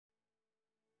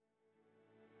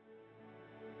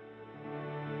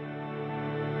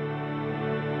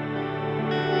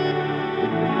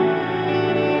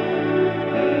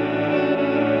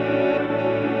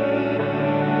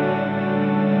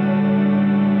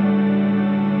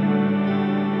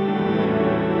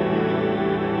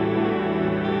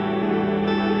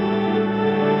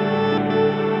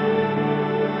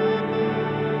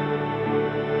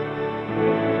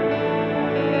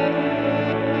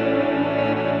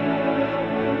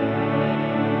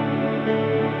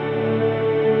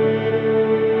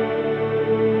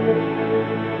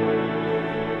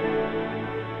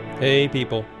Hey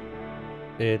people,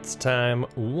 it's time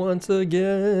once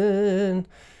again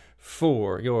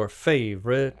for your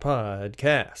favorite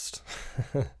podcast.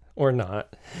 Or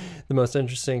not. The most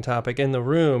interesting topic in the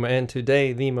room, and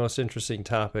today the most interesting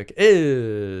topic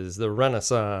is the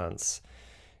Renaissance.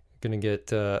 Gonna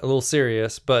get a little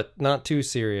serious, but not too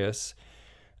serious.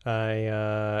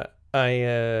 I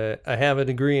have a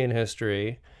degree in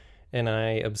history, and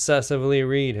I obsessively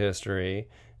read history.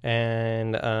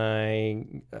 And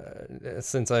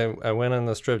since I went on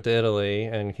this trip to Italy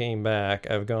and came back,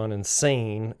 I've gone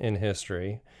insane in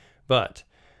history. But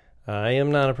I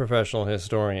am not a professional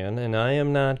historian, and I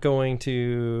am not going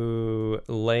to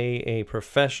lay a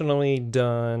professionally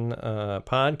done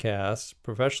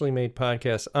professionally made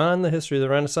podcast on the history of the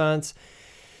Renaissance.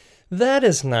 That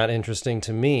is not interesting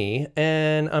to me,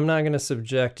 and I'm not going to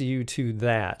subject you to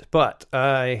that. But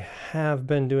I have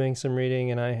been doing some reading,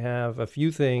 and I have a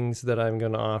few things that I'm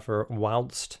going to offer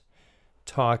whilst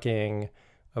talking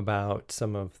about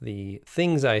some of the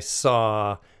things I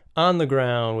saw on the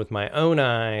ground with my own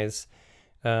eyes,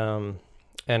 and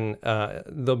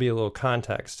there'll be a little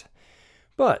context.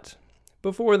 But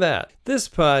before that, this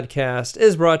podcast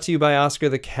is brought to you by Oscar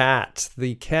the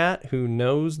cat who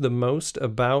knows the most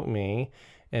about me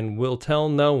and will tell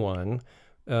no one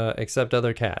except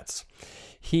other cats.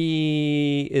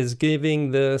 He is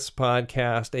giving this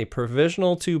podcast a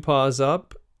provisional 2 paws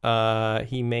up.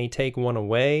 He may take one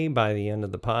away by the end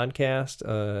of the podcast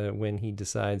when he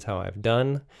decides how I've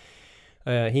done.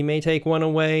 He may take one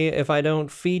away if I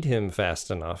don't feed him fast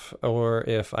enough, or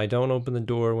if I don't open the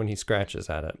door when he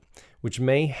scratches at it, which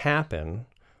may happen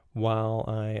while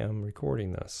I am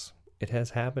recording this. It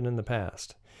has happened in the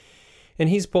past. And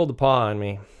he's pulled a paw on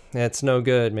me. It's no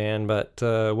good, man, but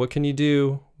what can you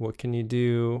do? What can you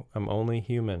do? I'm only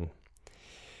human.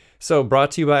 So,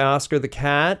 brought to you by Oscar the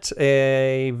cat,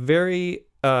 a very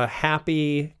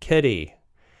happy kitty.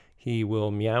 He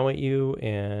will meow at you,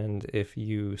 and if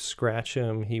you scratch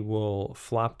him, he will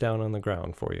flop down on the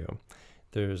ground for you.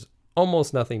 There's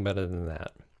almost nothing better than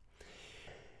that.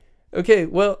 Okay,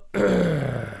 well,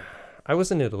 I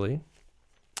was in Italy,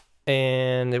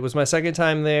 and it was my second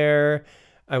time there.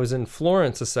 I was in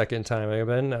Florence a second time. I've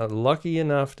been lucky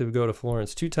enough to go to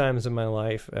Florence 2 times in my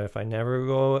life. If I never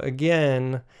go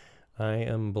again, I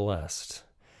am blessed.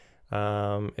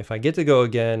 If I get to go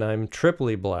again, I'm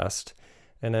triply blessed.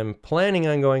 And I'm planning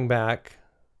on going back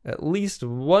at least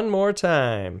one more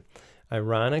time.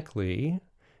 Ironically,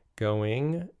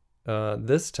 going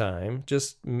this time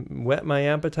just whet my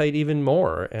appetite even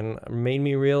more and made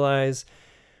me realize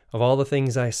of all the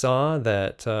things I saw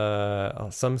that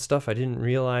some stuff I didn't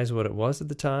realize what it was at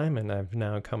the time. And I've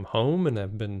now come home and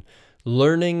I've been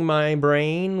learning my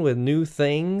brain with new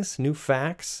things, new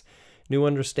facts, new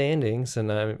understandings,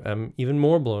 and I'm even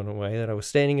more blown away that I was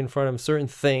standing in front of certain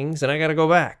things, and I got to go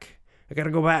back. I got to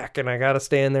go back, and I got to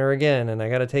stand there again, and I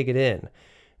got to take it in,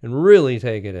 and really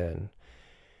take it in.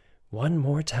 One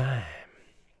more time.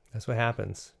 That's what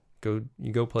happens. You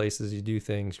go places, you do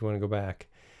things, you want to go back.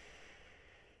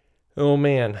 Oh,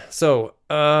 man. So,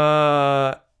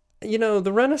 the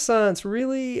Renaissance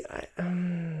really...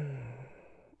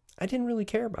 I didn't really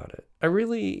care about it.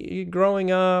 Growing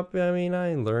up,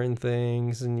 I learned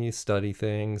things and you study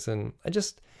things, and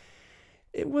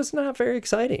it was not very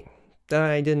exciting.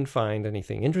 I didn't find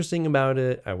anything interesting about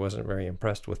it. I wasn't very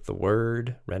impressed with the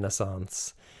word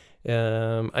Renaissance.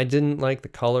 I didn't like the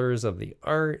colors of the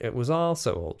art. It was all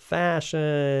so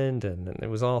old-fashioned, and it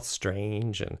was all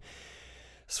strange, and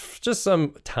just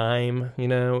some time,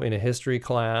 in a history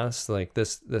class, like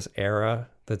this era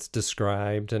that's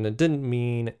described, and it didn't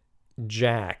mean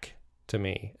jack to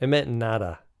me. It meant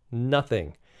nada,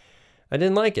 nothing. I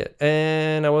didn't like it,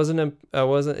 and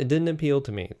it didn't appeal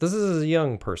to me. This is as a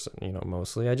young person,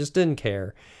 mostly. I just didn't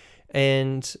care.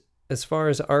 And as far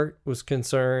as art was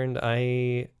concerned,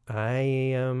 I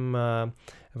have a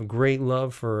great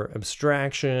love for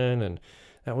abstraction, and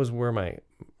that was where my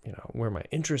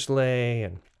interest lay,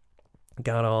 and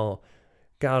got all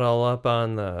up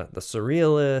on the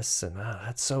surrealists, and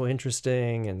that's so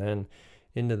interesting, and then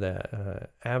into the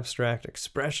abstract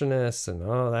expressionists, and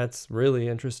that's really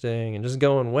interesting, and just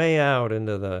going way out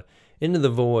into the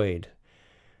void,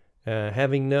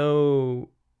 having no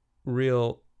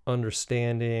real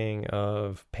understanding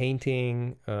of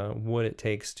painting, what it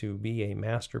takes to be a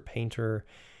master painter.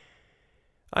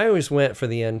 I always went for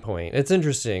the end point. It's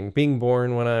interesting being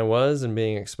born when I was and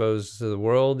being exposed to the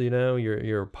world.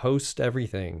 You're post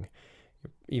everything,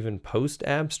 even post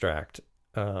abstract.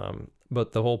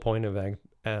 But the whole point of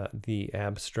the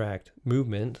abstract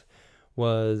movement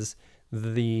was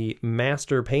the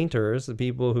master painters, the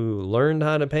people who learned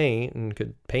how to paint and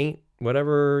could paint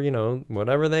whatever,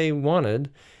 whatever they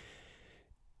wanted,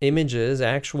 images,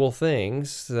 actual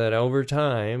things, that over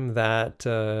time that,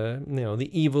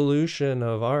 the evolution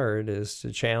of art is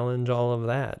to challenge all of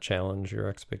that, challenge your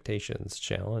expectations,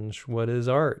 challenge what is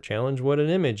art, challenge what an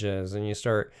image is, and you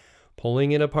start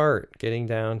pulling it apart, getting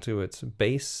down to its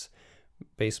base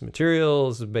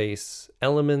materials, base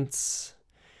elements,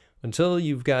 until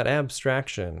you've got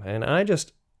abstraction. And I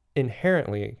just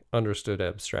inherently understood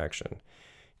abstraction.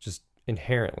 Just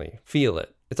inherently. Feel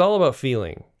it. It's all about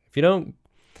feeling. If you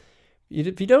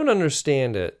don't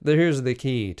understand it, here's the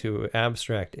key to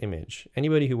abstract image.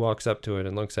 Anybody who walks up to it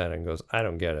and looks at it and goes, I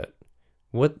don't get it.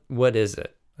 What is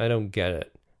it? I don't get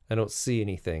it. I don't see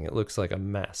anything. It looks like a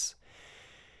mess.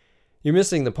 You're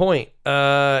missing the point.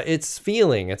 It's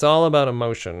feeling. It's all about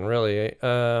emotion, really.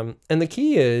 And the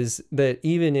key is that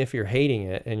even if you're hating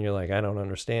it and you're like, I don't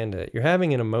understand it, you're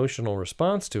having an emotional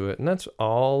response to it. And that's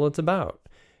all it's about.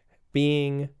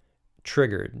 Being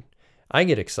triggered. I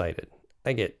get excited.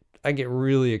 I get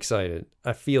really excited.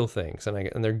 I feel things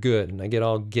and they're good and I get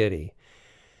all giddy.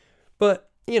 But,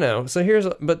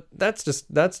 but that's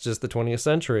just the 20th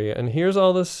century. And here's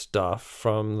all this stuff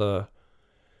from the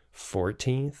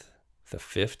 14th, the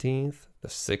 15th, the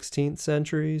 16th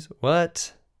centuries.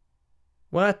 What?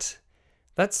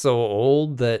 That's so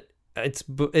old that it's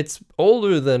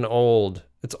older than old.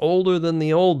 It's older than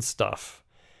the old stuff.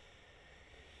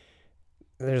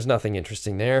 There's nothing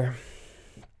interesting there.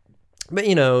 But,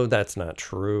 that's not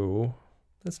true.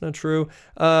 That's not true.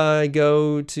 I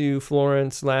go to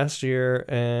Florence last year,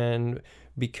 and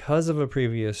because of a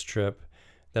previous trip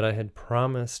that I had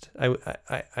promised,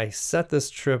 I set this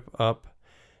trip up,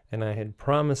 and I had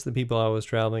promised the people I was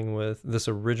traveling with this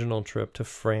original trip to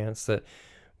France that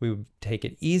we would take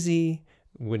it easy,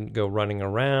 wouldn't go running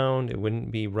around, it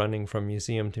wouldn't be running from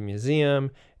museum to museum,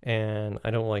 and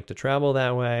I don't like to travel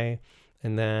that way.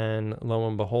 And then lo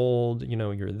and behold,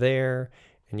 you're there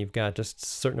and you've got just a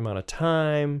certain amount of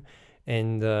time,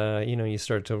 and, you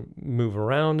start to move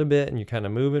around a bit and you're kind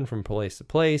of moving from place to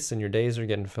place and your days are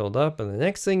getting filled up. And the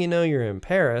next thing you know, you're in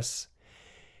Paris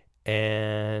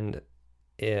and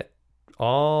it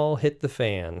all hit the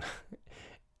fan.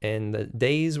 And the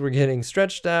days were getting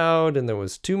stretched out and there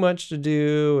was too much to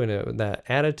do. And that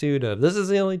attitude of, this is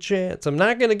the only chance. I'm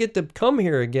not going to get to come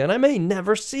here again. I may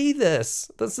never see this.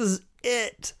 This is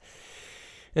it.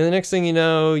 And the next thing you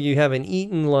know, you haven't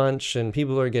eaten lunch and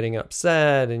people are getting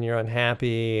upset and you're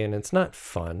unhappy and it's not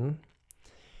fun.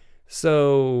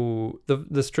 So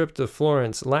this trip to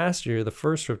Florence last year, the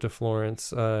first trip to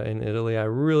Florence in Italy, I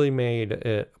really made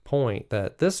it a point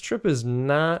that this trip is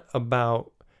not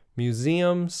about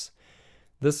museums.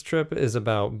 This trip is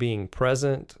about being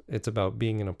present. It's about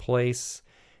being in a place,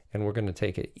 and we're going to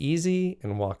take it easy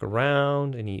and walk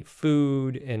around and eat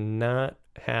food and not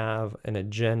have an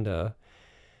agenda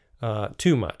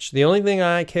too much. The only thing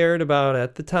I cared about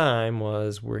at the time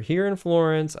was, we're here in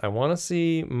Florence. I want to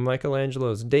see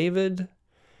Michelangelo's David,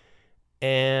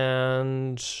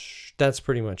 and that's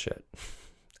pretty much it.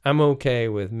 I'm okay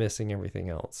with missing everything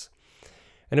else.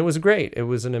 And it was great. It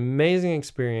was an amazing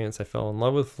experience. I fell in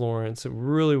love with Florence. It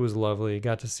really was lovely.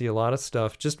 Got to see a lot of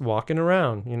stuff just walking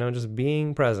around, just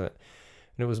being present.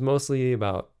 And it was mostly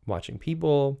about watching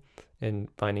people and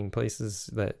finding places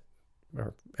that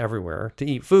are everywhere to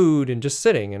eat food and just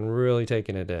sitting and really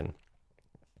taking it in.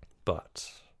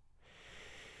 But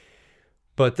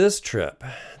this trip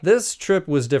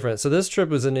was different. So this trip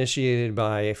was initiated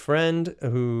by a friend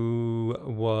who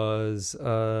was...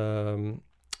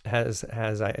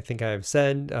 has I think I've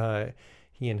said,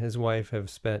 he and his wife have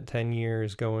spent 10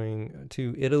 years going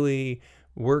to Italy,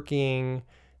 working.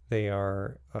 They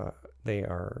are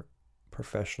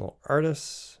professional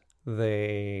artists.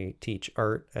 They teach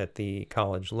art at the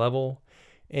college level,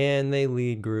 and they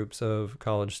lead groups of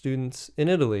college students in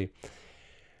Italy.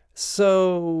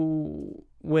 So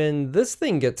when this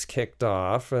thing gets kicked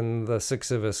off and the six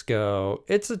of us go,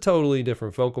 it's a totally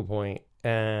different focal point.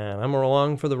 And I'm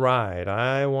along for the ride.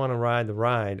 I want to ride the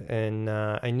ride. And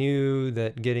I knew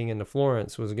that getting into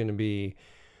Florence was going to be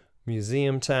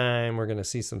museum time. We're going to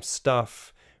see some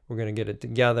stuff. We're going to get it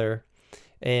together.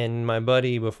 And my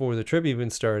buddy, before the trip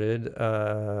even started,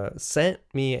 sent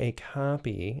me a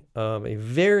copy of a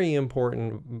very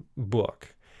important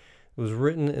book. It was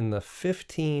written in the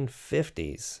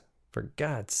 1550s, for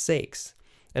God's sakes.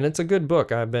 And it's a good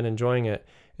book. I've been enjoying it.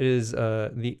 It is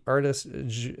the artist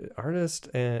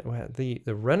and the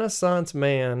Renaissance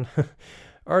man,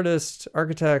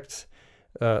 architect,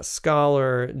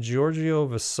 scholar Giorgio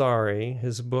Vasari.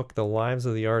 His book, The Lives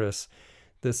of the Artists.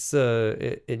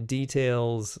 It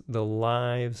details the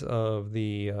lives of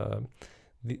the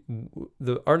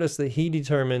artists that he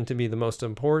determined to be the most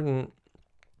important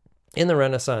in the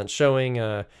Renaissance,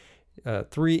 showing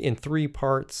three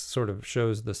parts. Sort of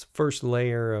shows this first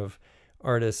layer of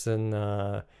artists in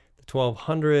the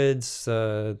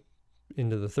 1200s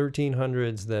into the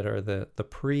 1300s that are the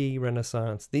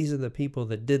pre-Renaissance. These are the people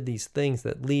that did these things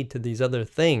that lead to these other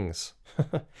things.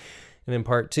 And in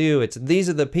part two, these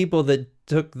are the people that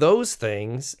took those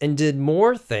things and did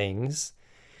more things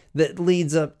that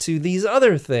leads up to these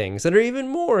other things that are even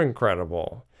more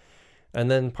incredible. And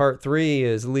then part three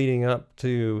is leading up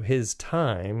to his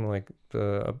time, like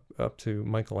up to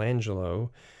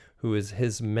Michelangelo, who is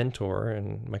his mentor,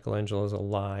 and Michelangelo is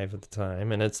alive at the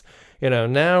time. And it's,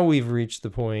 now we've reached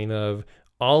the point of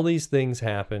all these things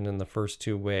happened in the first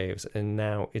two waves, and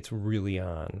now it's really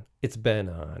on. It's been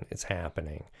on. It's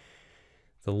happening.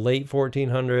 The late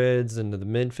 1400s into the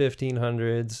mid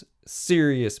 1500s,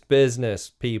 serious business,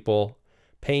 people.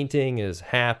 Painting is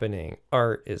happening.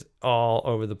 Art is all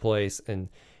over the place, and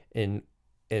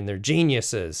they're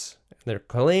geniuses. They're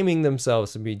claiming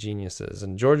themselves to be geniuses.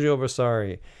 And Giorgio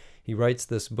Vasari, he writes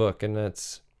this book, and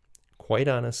that's, quite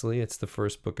honestly, it's the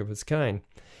first book of its kind.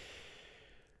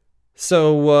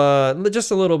 So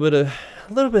just a little bit of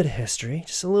history,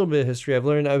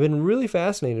 I've been really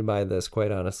fascinated by this,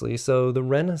 quite honestly. So the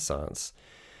Renaissance,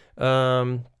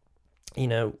 it's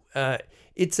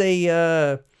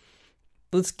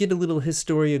let's get a little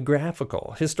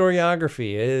historiographical.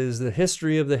 Historiography is the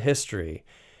history of the history.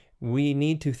 We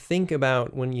need to think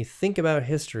about, when you think about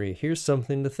history, here's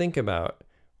something to think about.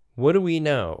 What do we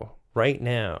know right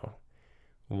now?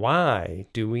 Why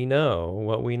do we know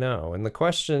what we know? And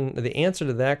the answer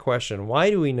to that question, why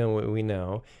do we know what we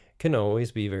know, can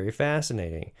always be very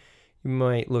fascinating. You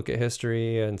might look at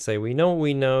history and say, we know what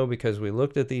we know because we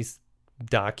looked at these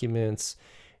documents,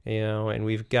 and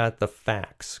we've got the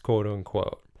facts, quote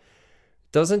unquote.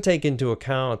 Doesn't take into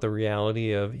account the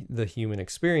reality of the human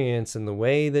experience and the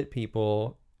way that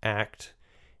people act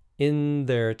in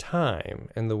their time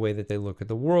and the way that they look at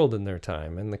the world in their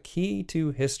time. And the key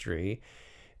to history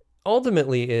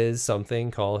ultimately is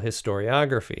something called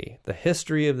historiography, the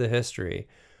history of the history.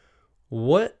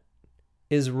 What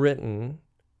is written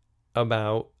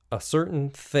about a certain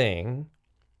thing,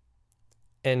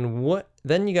 and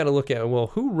then you got to look at, well,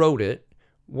 who wrote it?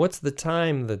 What's the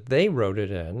time that they wrote it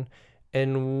in?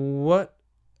 And what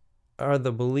are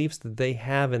the beliefs that they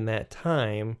have in that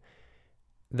time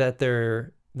that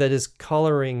is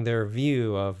coloring their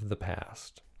view of the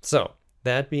past? So,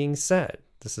 that being said,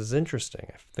 this is interesting.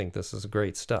 I think this is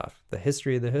great stuff. The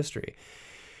history of the history.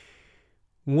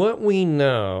 What we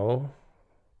know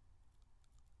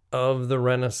of the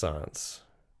Renaissance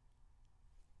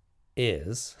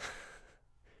is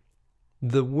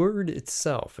the word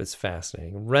itself is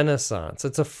fascinating. Renaissance.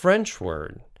 It's a French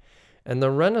word, and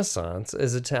the Renaissance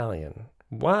is Italian.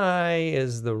 Why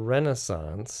is the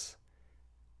Renaissance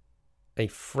a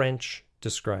French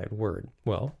described word?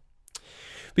 Well,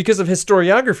 because of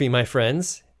historiography, my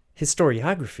friends.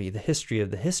 Historiography, the history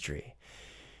of the history.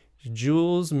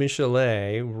 Jules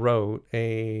Michelet wrote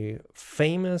a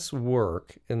famous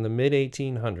work in the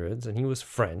mid-1800s, and he was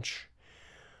French,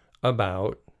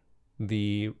 about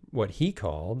what he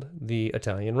called the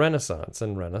Italian Renaissance.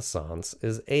 And Renaissance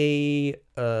is a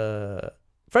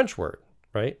French word,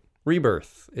 right?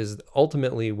 Rebirth is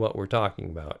ultimately what we're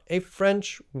talking about. A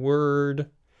French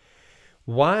word.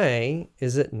 Why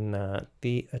is it not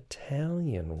the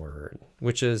Italian word,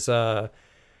 which is, I'm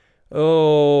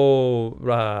going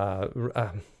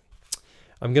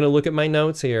to look at my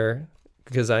notes here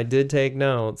because I did take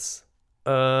notes.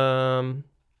 That's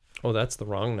the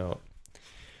wrong note.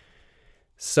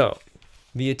 So,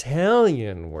 the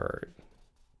Italian word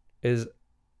is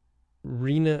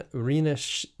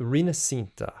Rinascita,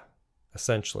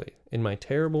 essentially, in my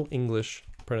terrible English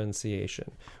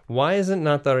pronunciation. Why is it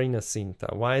not the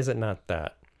Rinascita? Why is it not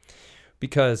that?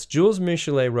 Because Jules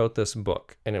Michelet wrote this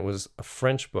book, and it was a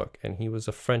French book, and he was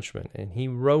a Frenchman, and he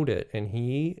wrote it, and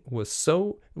it was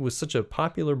such a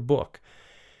popular book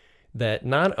that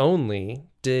not only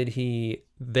did he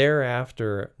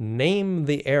thereafter name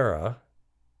the era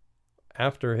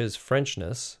after his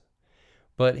Frenchness,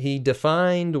 but he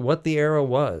defined what the era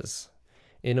was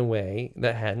in a way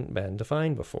that hadn't been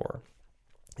defined before.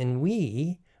 And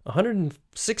we,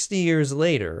 160 years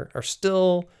later, are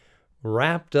still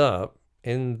wrapped up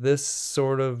in this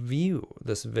sort of view,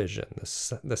 this vision,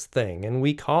 this thing. And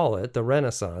we call it the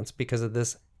Renaissance because of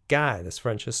this guy, this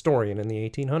French historian in the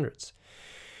 1800s.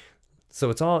 So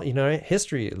it's all,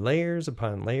 history, layers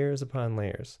upon layers upon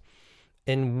layers.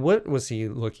 And what was he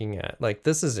looking at? Like,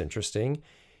 this is interesting.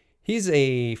 He's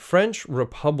a French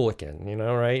Republican,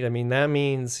 right? I mean, that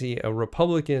means a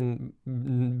Republican,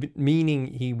 meaning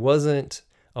he wasn't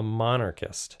a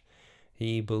monarchist.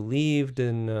 He believed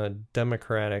in a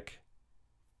democratic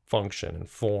function and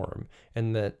form,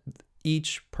 and that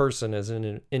each person is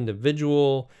an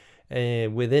individual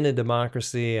within a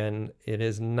democracy, and it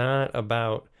is not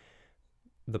about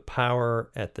the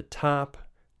power at the top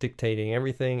dictating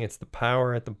everything. It's the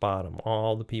power at the bottom,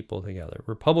 all the people together.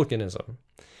 Republicanism.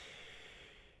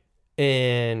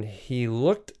 And he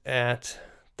looked at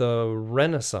the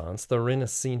Renaissance, the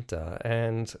Rinascita,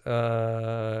 and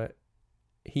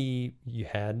he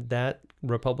had that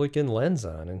Republican lens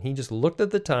on, and he just looked at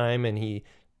the time and he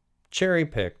cherry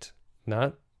picked,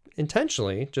 not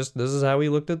intentionally, just this is how he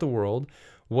looked at the world,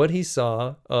 what he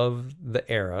saw of the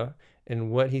era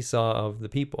and what he saw of the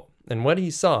people. And what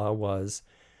he saw was,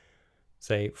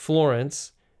 say,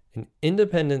 Florence, an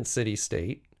independent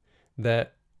city-state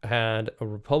that had a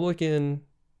Republican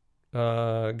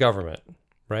government,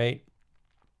 right?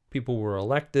 People were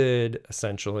elected,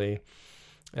 essentially,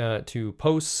 to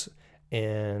posts,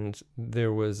 and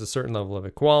there was a certain level of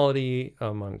equality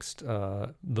amongst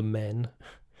the men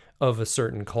of a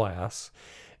certain class.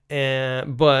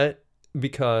 But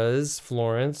because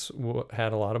Florence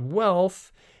had a lot of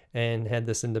wealth and had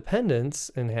this independence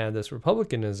and had this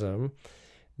republicanism,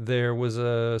 there was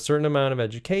a certain amount of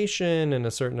education and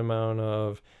a certain amount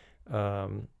of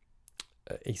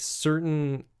a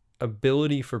certain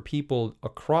ability for people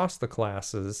across the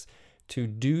classes to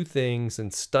do things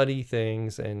and study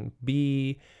things and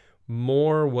be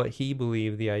more what he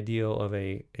believed the ideal of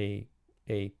a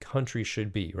country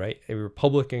should be, right? A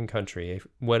republican country,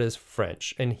 what is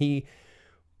French. And he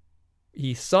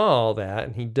saw that,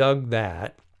 and he dug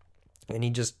that, and he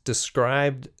just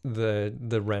described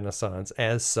the Renaissance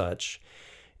as such.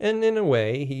 And in a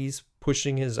way, he's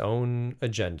pushing his own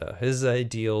agenda, his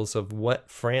ideals of what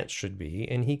France should be.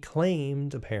 And he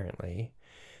claimed, apparently,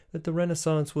 that the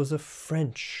Renaissance was a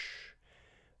French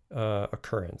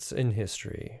occurrence in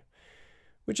history,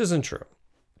 which isn't true.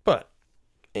 But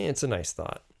it's a nice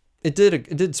thought. It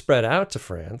did spread out to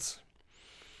France.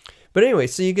 But anyway,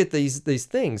 so you get these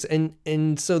things.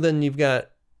 And so then you've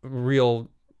got real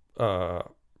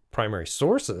primary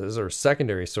sources, or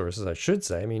secondary sources, I should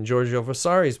say. I mean, Giorgio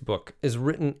Vasari's book is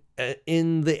written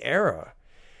in the era.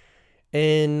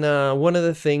 And one of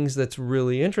the things that's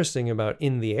really interesting about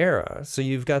in the era, so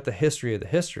you've got the history of the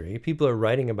history. People are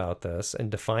writing about this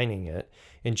and defining it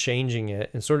and changing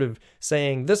it and sort of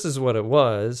saying this is what it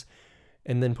was,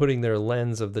 and then putting their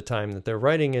lens of the time that they're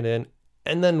writing it in.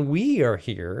 And then we are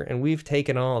here and we've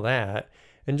taken all that,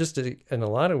 and just in a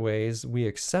lot of ways, we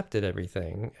accepted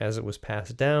everything as it was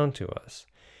passed down to us.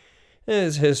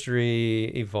 As history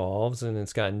evolves and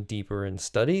it's gotten deeper in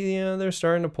study, they're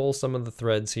starting to pull some of the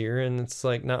threads here, and it's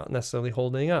like not necessarily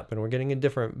holding up, and we're getting a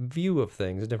different view of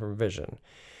things, a different vision.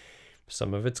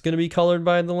 Some of it's going to be colored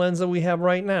by the lens that we have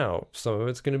right now. Some of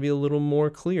it's going to be a little more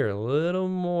clear, a little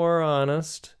more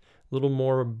honest, a little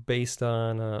more based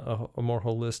on a more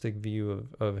holistic view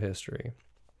of history.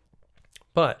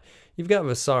 But you've got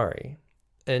Vasari,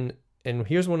 and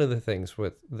here's one of the things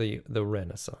with the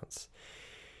Renaissance.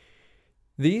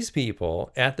 These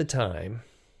people at the time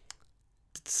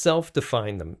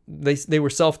self-defined them. They were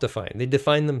self-defined. They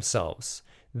defined themselves.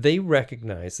 They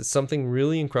recognized that something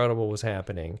really incredible was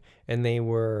happening, and they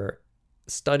were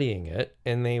studying it,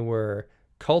 and they were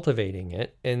cultivating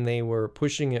it, and they were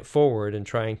pushing it forward and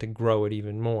trying to grow it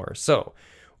even more. So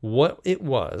what it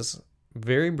was,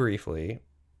 very briefly,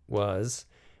 was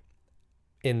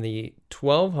in the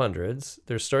 1200s,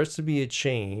 there starts to be a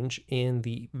change in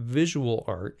the visual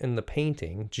art and the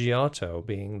painting, Giotto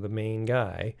being the main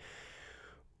guy,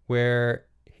 where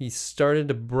he started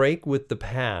to break with the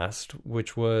past,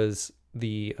 which was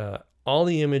all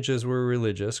the images were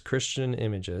religious, Christian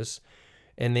images,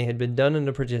 and they had been done in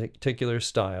a particular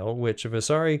style, which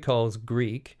Vasari calls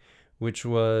Greek, which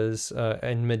was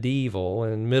and medieval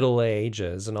and Middle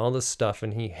Ages and all this stuff,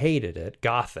 and he hated it.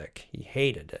 Gothic, he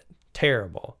hated it.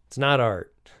 Terrible. It's not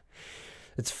art.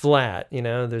 It's flat,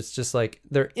 there's just like,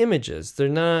 they're images.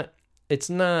 It's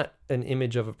not an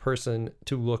image of a person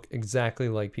to look exactly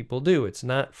like people do. It's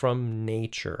not from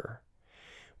nature,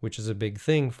 which is a big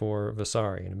thing for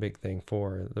Vasari and a big thing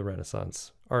for the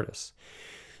Renaissance artists.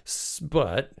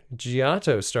 But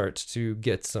Giotto starts to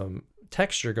get some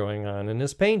texture going on in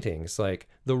his paintings. Like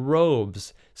the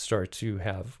robes start to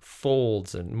have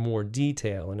folds and more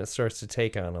detail, and it starts to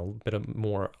take on a bit of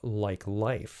more like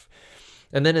life.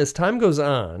 And then as time goes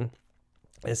on,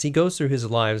 as he goes through his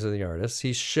lives of the artists,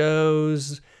 he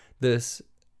shows this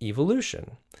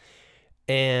evolution.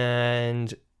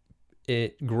 And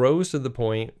it grows to the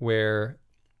point where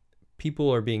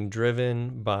people are being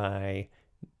driven by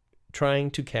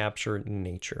trying to capture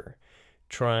nature,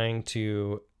 trying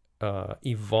to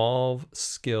evolve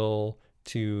skill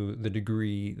to the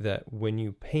degree that when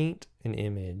you paint an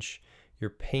image, you're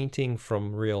painting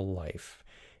from real life,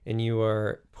 and you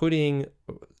are putting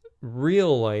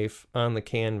real life on the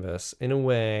canvas in a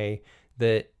way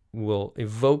that will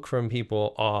evoke from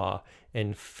people awe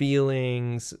and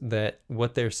feelings that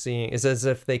what they're seeing is as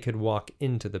if they could walk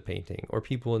into the painting, or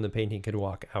people in the painting could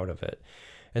walk out of it.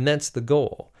 And that's the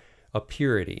goal, a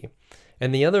purity.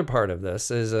 And the other part of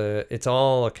this is it's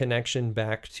all a connection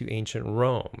back to ancient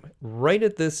Rome. Right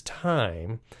at this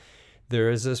time,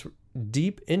 there is this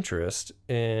deep interest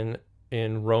in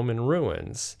Roman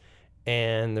ruins,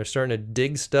 and they're starting to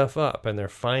dig stuff up, and they're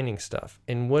finding stuff.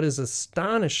 And what is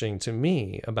astonishing to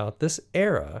me about this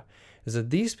era is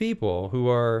that these people who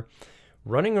are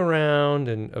running around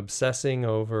and obsessing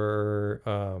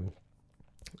over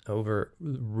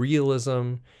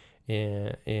realism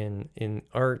in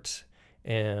art,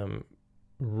 and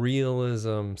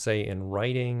realism, say, in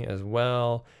writing as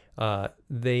well,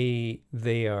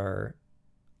 they are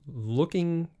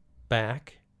looking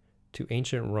back to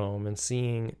ancient Rome and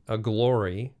seeing a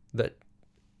glory that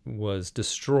was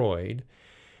destroyed,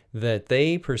 that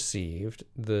they perceived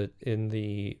that in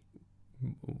the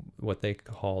what they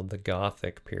called the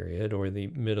Gothic period, or the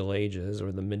Middle Ages,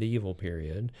 or the medieval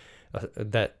period,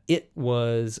 that it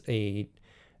was a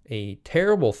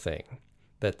terrible thing,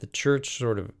 that the church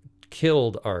sort of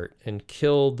killed art and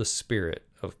killed the spirit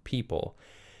of people,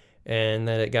 and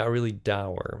that it got really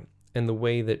dour. And the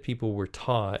way that people were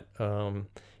taught, the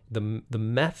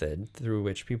method through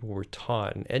which people were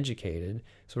taught and educated,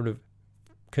 sort of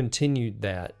continued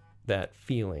that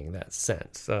feeling, that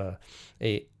sense, a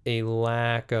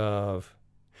lack of.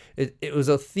 It was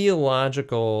a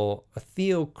theocratic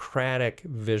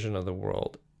vision of the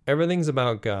world. Everything's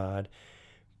about God.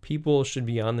 People should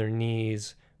be on their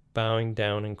knees, bowing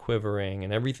down and quivering,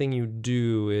 and everything you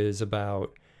do is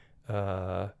about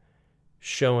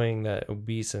showing that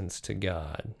obeisance to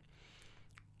God.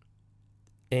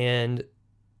 And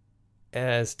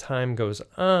as time goes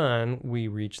on, we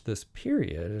reach this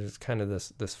period. It's kind of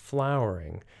this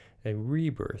flowering, a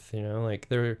rebirth. Like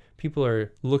people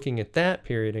are looking at that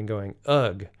period and going,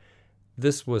 "Ugh,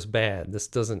 this was bad. This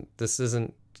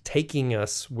isn't taking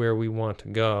us where we want to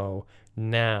go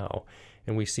now."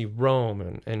 And we see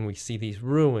Rome, and we see these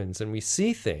ruins, and we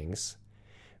see things,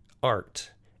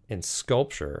 art and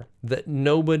sculpture, that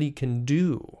nobody can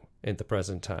do at the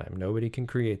present time. Nobody can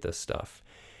create this stuff.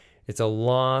 It's a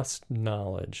lost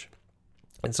knowledge.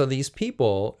 And so these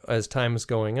people, as time is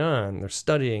going on, they're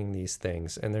studying these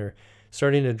things, and they're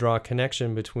starting to draw a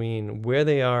connection between where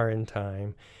they are in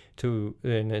time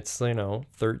and it's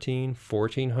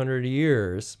 1400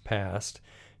 years past,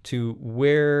 to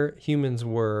where humans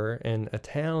were, and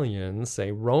Italians,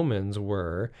 say Romans,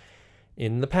 were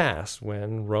in the past,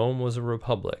 when Rome was a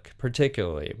republic,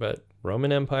 particularly, but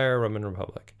Roman Empire, Roman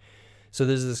Republic. So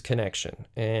there's this connection,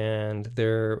 and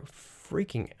they're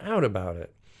freaking out about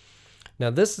it.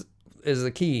 Now, this is the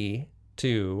key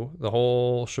to the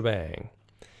whole shebang.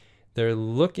 They're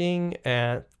looking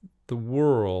at the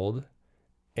world,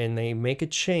 and they make a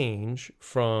change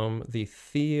from the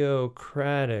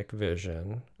theocratic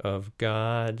vision of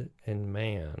God and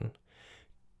man,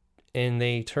 and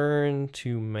they turn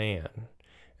to man,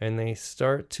 and they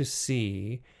start to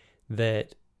see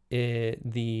that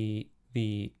the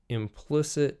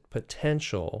implicit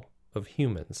potential of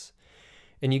humans.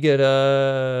 And you get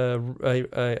a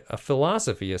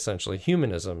philosophy, essentially,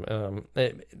 humanism.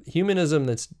 Humanism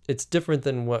it's different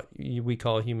than what we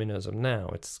call humanism now.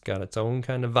 It's got its own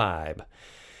kind of vibe.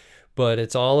 But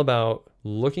it's all about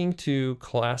looking to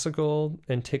classical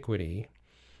antiquity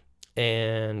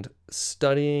and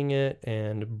studying it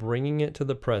and bringing it to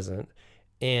the present.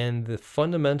 And the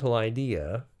fundamental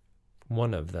idea,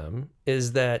 one of them,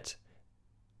 is that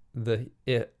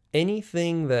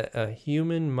anything that a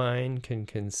human mind can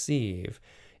conceive,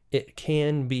 it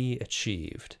can be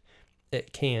achieved.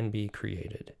 It can be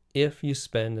created if you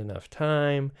spend enough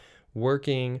time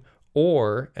working,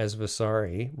 or, as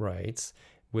Vasari writes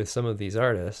with some of these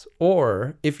artists,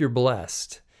 or if you're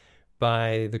blessed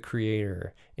by the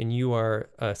Creator and you are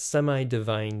a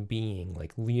semi-divine being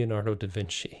like Leonardo da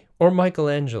Vinci or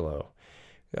Michelangelo.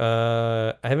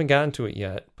 I haven't gotten to it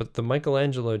yet, but the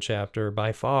Michelangelo chapter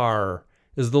by far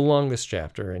is the longest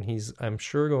chapter, and he's, I'm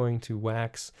sure, going to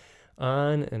wax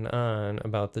on and on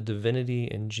about the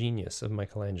divinity and genius of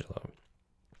Michelangelo.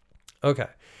 Okay,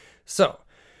 so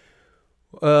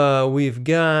We've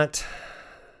got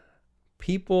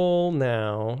people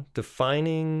now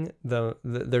defining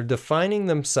they're defining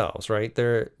themselves, right?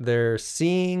 They're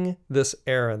seeing this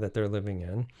era that they're living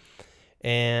in,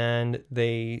 and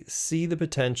they see the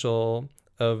potential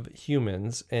of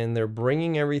humans, and they're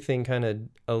bringing everything kind of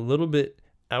a little bit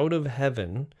out of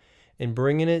heaven and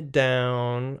bringing it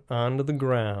down onto the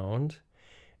ground.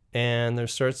 And there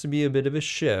starts to be a bit of a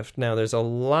shift. Now, there's a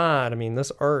lot, I mean,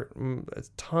 this art,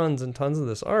 tons and tons of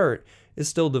this art is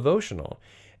still devotional.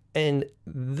 And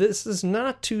this is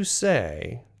not to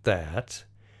say that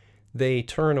they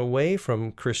turn away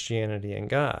from Christianity and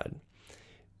God.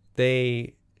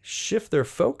 They shift their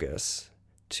focus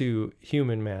to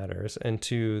human matters and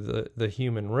to the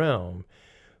human realm,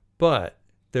 but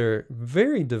they're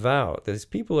very devout. These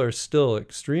people are still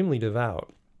extremely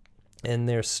devout, and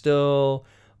there's still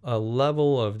a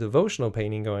level of devotional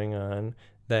painting going on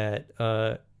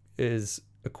that is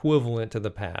equivalent to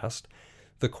the past.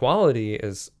 The quality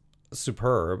is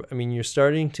superb. I mean, you're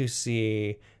starting to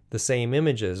see the same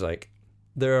images. Like,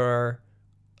 there are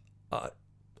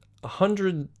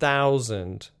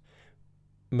 100,000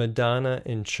 Madonna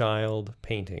and child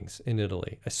paintings in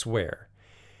Italy, I swear.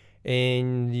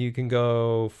 And you can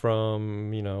go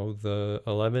from, the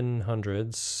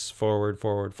 1100s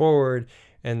forward,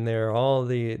 and they're all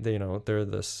they're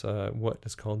this, what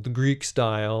is called the Greek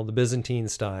style, the Byzantine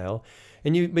style.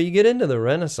 But you get into the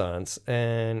Renaissance,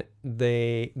 and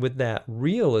with that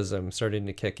realism starting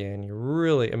to kick in,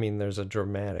 there's a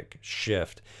dramatic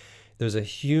shift. There's a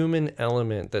human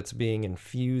element that's being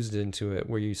infused into it,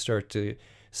 where you start to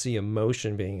see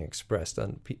emotion being expressed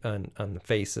on the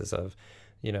faces of,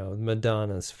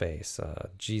 Madonna's face,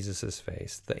 Jesus's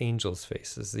face, the angels'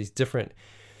 faces, these different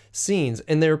scenes,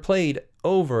 and they're played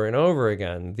over and over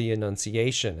again. The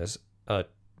Annunciation is a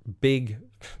big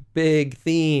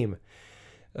theme.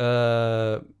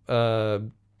 The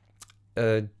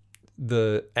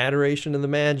Adoration of the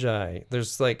Magi.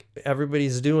 There's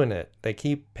everybody's doing it. They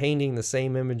keep painting the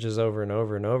same images over and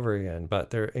over and over again,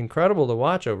 but they're incredible to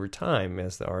watch over time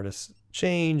as the artists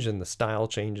change and the style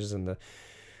changes and the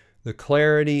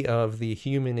clarity of the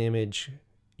human image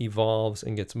evolves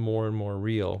and gets more and more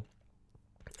real.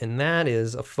 And that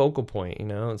is a focal point,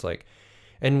 it's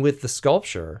and with the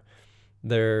sculpture,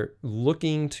 they're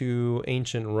looking to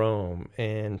ancient Rome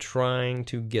and trying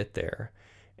to get there.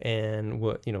 And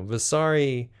what,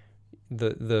 Vasari,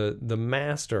 the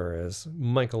master is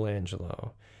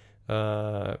Michelangelo.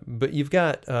 But you've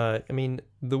got, the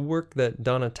work that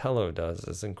Donatello does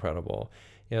is incredible.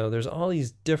 There's all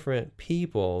these different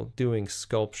people doing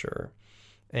sculpture,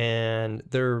 and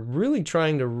they're really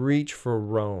trying to reach for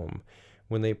Rome.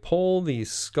 When they pull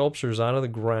these sculptures out of the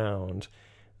ground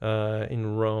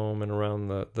in Rome and around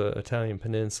the Italian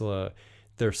peninsula,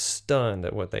 they're stunned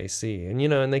at what they see. And,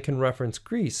 and they can reference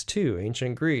Greece too,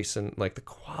 ancient Greece, and the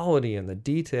quality and the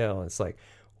detail. It's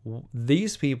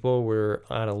these people were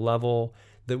at a level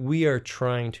that we are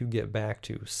trying to get back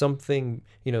to. Something,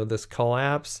 this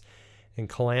collapse and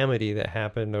calamity that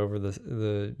happened over the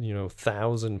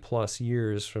 1,000+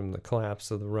 years from the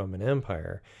collapse of the Roman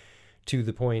Empire to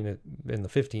the point in the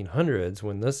 1500s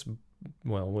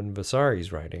when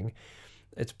Vasari's writing.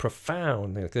 It's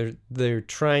profound. They're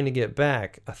trying to get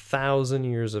back 1,000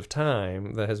 years of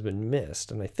time that has been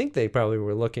missed. And I think they probably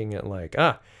were looking at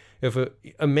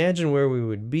imagine where we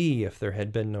would be if there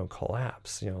had been no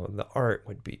collapse. The art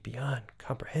would be beyond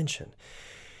comprehension.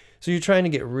 So you're trying to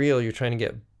get real. You're trying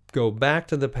to go back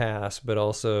to the past, but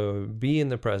also be in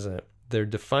the present. They're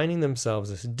defining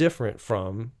themselves as different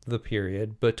from the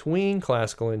period between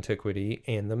classical antiquity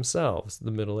and themselves,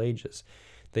 the Middle Ages.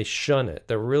 They shun it.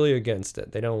 They're really against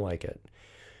it. They don't like it.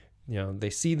 They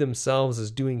see themselves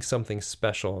as doing something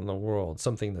special in the world,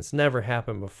 something that's never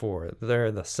happened before.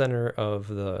 They're the center of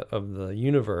the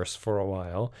universe for a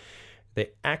while.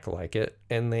 They act like it,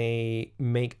 and they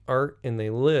make art, and they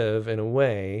live in a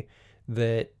way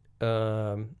that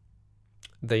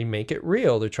they make it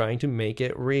real. They're trying to make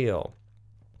it real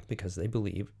because they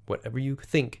believe whatever you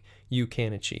think you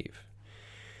can achieve.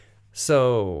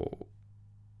 So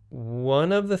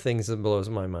one of the things that blows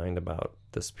my mind about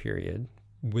this period,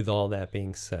 with all that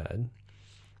being said,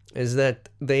 is that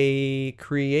they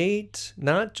create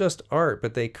not just art,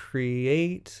 but they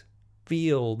create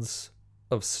fields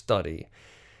of study.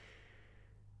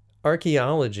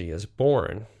 Archaeology is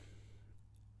born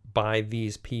by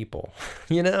these people.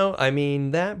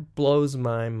 That blows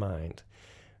my mind.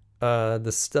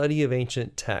 The study of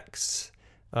ancient texts.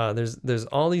 There's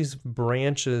all these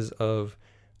branches of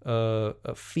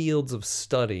fields of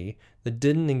study that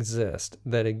didn't exist,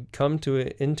 that had come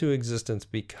into existence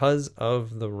because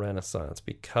of the Renaissance,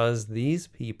 because these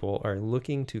people are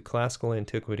looking to classical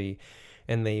antiquity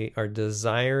and they are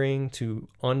desiring to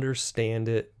understand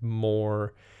it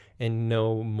more and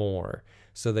know more.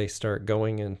 So they start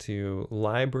going into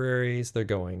libraries, they're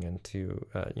going into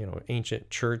ancient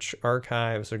church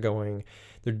archives,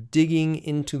 they're digging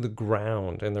into the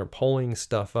ground and they're pulling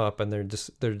stuff up, and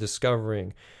they're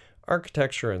discovering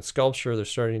architecture and sculpture. They're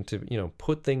starting to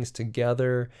put things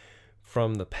together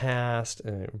from the past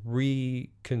and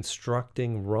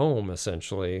reconstructing Rome.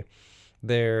 Essentially,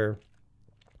 they're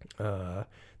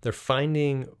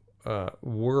finding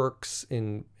works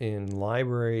in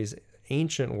libraries,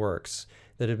 ancient works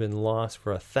that have been lost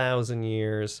for 1,000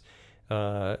 years,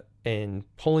 and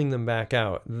pulling them back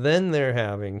out. Then they're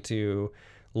having to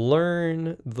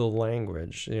learn the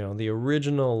language, the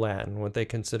original Latin, what they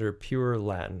consider pure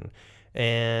Latin,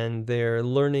 and they're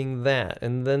learning that,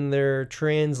 and then they're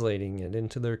translating it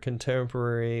into their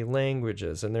contemporary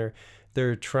languages, and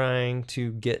they're trying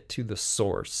to get to the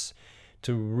source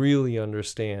to really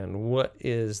understand what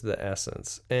is the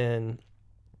essence. And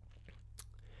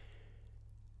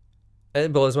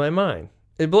it blows my mind.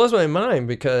 It blows my mind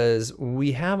because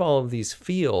we have all of these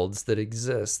fields that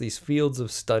exist, these fields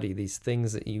of study, these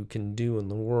things that you can do in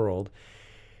the world.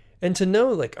 And to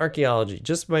know, like archaeology,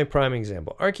 just my prime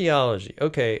example, archaeology.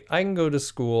 Okay, I can go to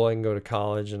school, I can go to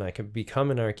college, and I can become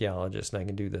an archaeologist, and I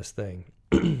can do this thing.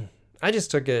 I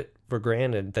just took it for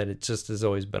granted that it just has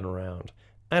always been around.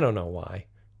 I don't know why,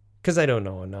 because I don't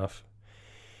know enough.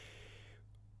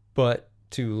 But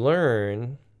to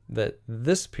learn that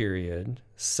this period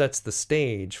sets the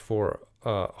stage for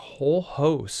a whole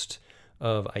host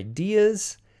of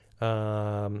ideas,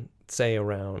 say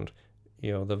around,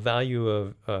 the value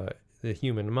of the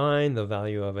human mind, the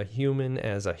value of a human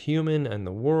as a human and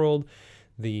the world,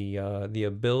 the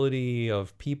ability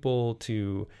of people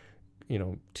to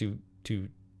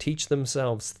teach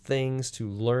themselves things, to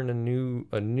learn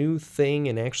a new thing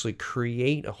and actually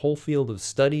create a whole field of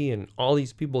study, and all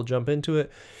these people jump into it.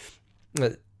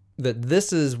 That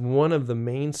this is one of the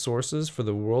main sources for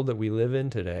the world that we live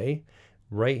in today,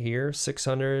 right here,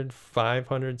 600,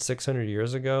 500, 600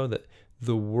 years ago, that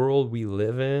the world we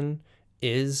live in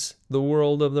is the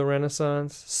world of the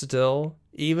Renaissance still,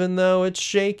 even though it's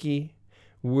shaky.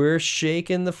 We're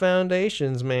shaking the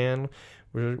foundations, man.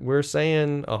 We're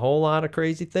saying a whole lot of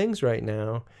crazy things right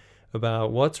now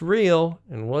about what's real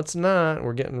and what's not.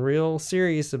 We're getting real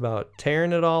serious about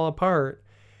tearing it all apart.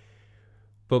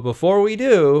 But before we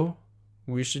do,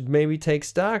 we should maybe take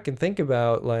stock and think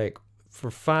about, like, for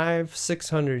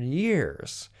 500-600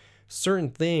 years,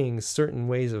 certain things, certain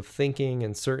ways of thinking,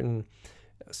 and certain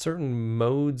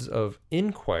modes of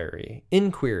inquiry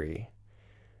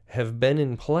have been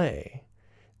in play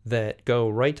that go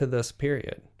right to this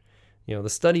period. The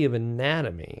study of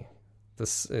anatomy,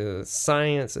 the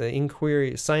scientific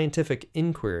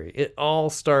inquiry, it all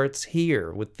starts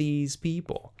here with these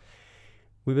people.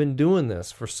 We've been doing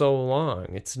this for so long.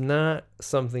 It's not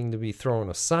something to be thrown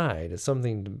aside. It's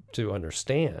something to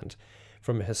understand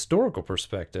from a historical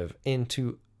perspective and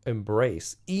to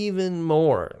embrace even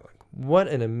more. What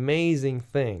an amazing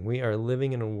thing. We are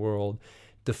living in a world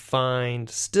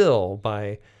defined still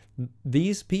by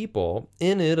these people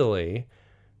in Italy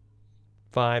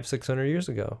 500-600 years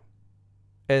ago.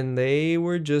 And they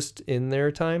were just in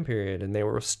their time period, and they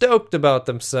were stoked about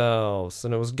themselves,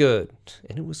 and it was good.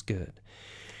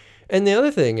 And the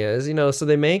other thing is, so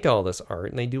they make all this art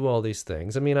and they do all these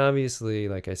things. I mean, obviously,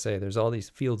 like I say, there's all these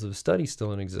fields of study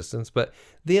still in existence, but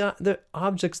the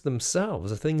objects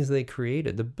themselves, the things they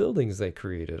created, the buildings they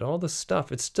created, all the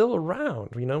stuff, it's still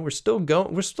around. We're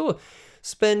still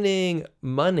spending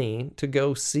money to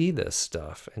go see this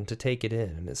stuff and to take it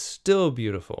in, and it's still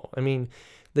beautiful. I mean,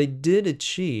 they did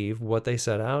achieve what they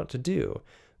set out to do.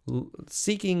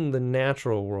 Seeking the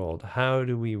natural world. How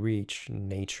do we reach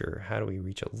nature? How do we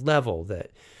reach a level that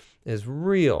is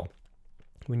real?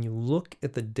 When you look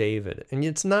at the David, and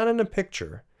it's not in a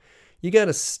picture, you got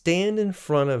to stand in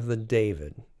front of the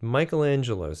David,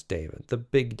 Michelangelo's David, the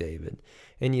big David,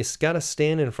 and you got to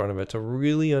stand in front of it to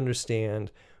really understand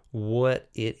what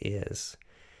it is.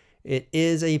 It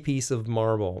is a piece of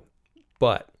marble,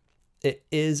 but it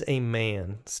is a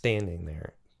man standing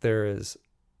there. There is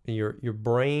your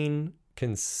brain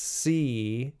can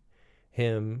see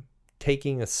him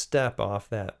taking a step off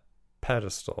that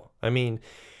pedestal. I mean,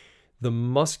 the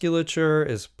musculature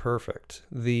is perfect.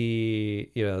 The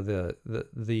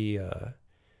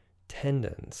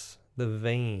tendons, the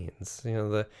veins,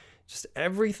 just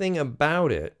everything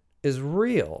about it is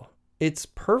real. it's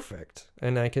perfect.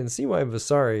 And I can see why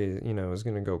Vasari, is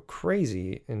going to go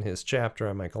crazy in his chapter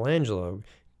on Michelangelo,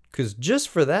 because just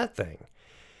for that thing,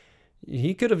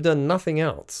 he could have done nothing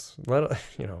else.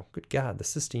 Good God, the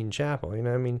Sistine Chapel,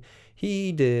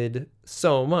 he did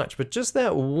so much, but just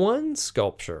that one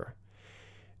sculpture,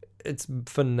 it's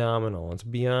phenomenal. It's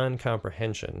beyond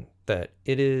comprehension that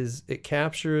it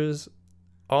captures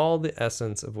all the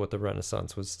essence of what the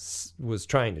Renaissance was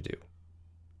trying to do.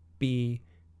 Be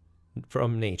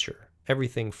from nature,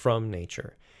 everything from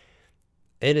nature.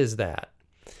 It is that.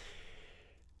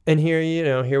 And here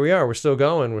we are. We're still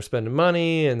going. We're spending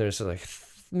money, and there's like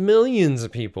millions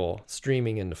of people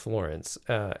streaming into Florence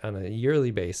on a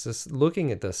yearly basis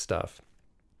looking at this stuff.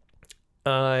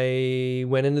 I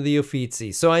went into the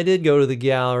Uffizi. So I did go to the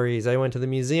galleries. I went to the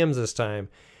museums this time,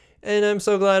 and I'm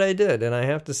so glad I did. And I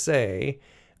have to say,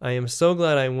 I am so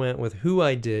glad I went with who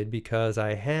I did, because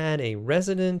I had a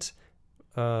resident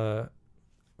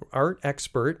art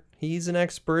expert. He's an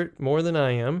expert more than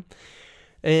I am.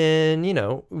 And,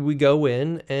 we go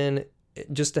in, and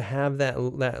just to have that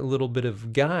little bit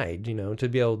of guide, to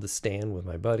be able to stand with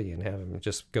my buddy and have him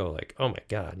just go like, oh my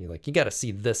God, you got to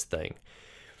see this thing,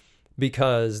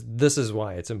 because this is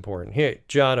why it's important. Here,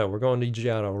 Giotto, we're going to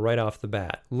Giotto right off the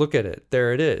bat. Look at it.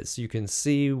 There it is. You can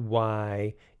see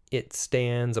why it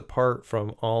stands apart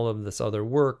from all of this other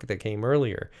work that came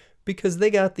earlier, because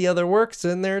they got the other works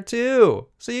in there too.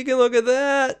 So you can look at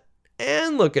that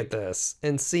and look at this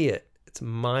and see it. It's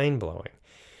mind-blowing.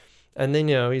 And then,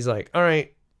 he's like, all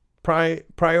right,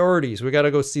 priorities. We got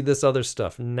to go see this other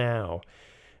stuff now.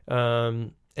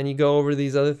 And you go over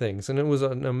these other things. And it was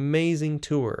an amazing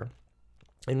tour.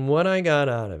 And what I got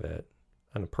out of it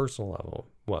on a personal level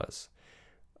was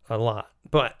a lot.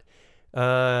 But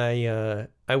I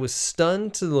was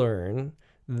stunned to learn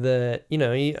that,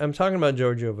 I'm talking about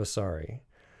Giorgio Vasari.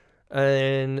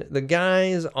 And the guy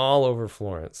is all over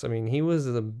Florence. I mean, he was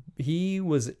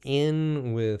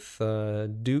in with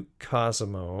Duke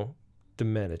Cosimo de'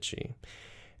 Medici,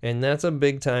 and that's a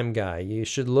big time guy. You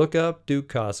should look up Duke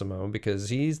Cosimo, because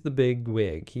he's the big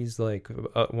wig. He's like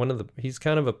he's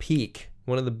kind of a peak,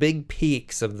 one of the big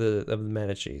peaks of the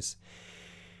Medicis.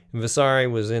 Vasari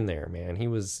was in there, man. He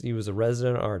was a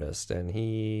resident artist, and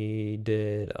he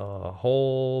did a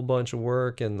whole bunch of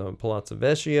work in the Palazzo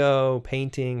Vecchio,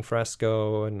 painting,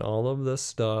 fresco, and all of this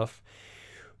stuff.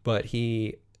 But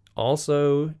he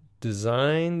also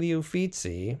designed the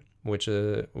Uffizi, which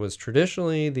was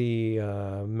traditionally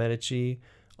the Medici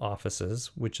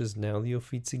offices, which is now the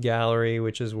Uffizi Gallery,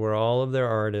 which is where all of their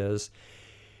art is.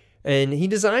 And he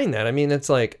designed that. I mean, it's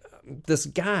like, this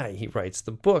guy, he writes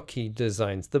the book, he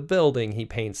designs the building, he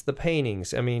paints the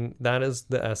paintings. I mean, that is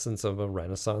the essence of a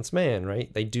Renaissance man,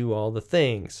 right? They do all the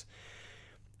things.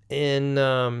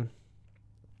 And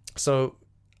so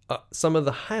some of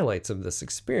the highlights of this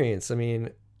experience, I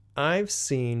mean, I've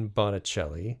seen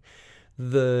Botticelli.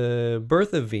 The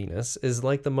Birth of Venus is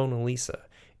like the Mona Lisa.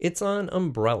 It's on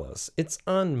umbrellas. It's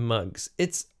on mugs.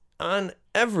 It's on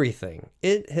everything.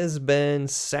 It has been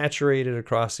saturated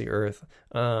across the earth,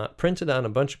 printed on a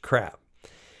bunch of crap.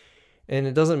 And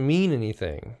it doesn't mean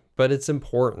anything, but it's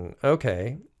important.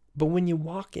 Okay. But when you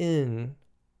walk in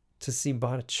to see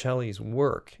Botticelli's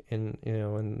work in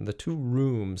the two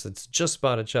rooms, it's just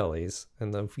Botticelli's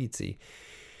and the Uffizi.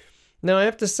 Now, I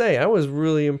have to say, I was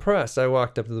really impressed. I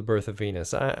walked up to the Birth of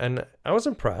Venus, and I was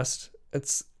impressed.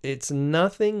 It's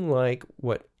nothing like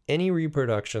what any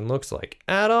reproduction looks like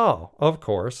at all. Of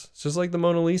course, it's just like the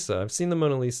Mona Lisa. I've seen the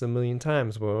Mona Lisa a million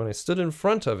times, but when I stood in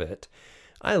front of it,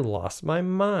 I lost my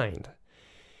mind.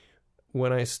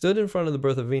 When I stood in front of the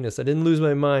Birth of Venus, I didn't lose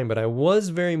my mind, but I was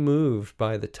very moved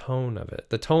by the tone of it,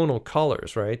 the tonal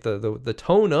colors, right? The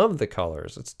tone of the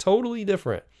colors. It's totally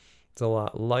different. It's a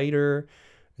lot lighter.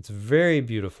 It's very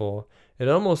beautiful. It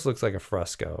almost looks like a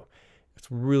fresco.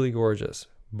 It's really gorgeous,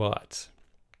 but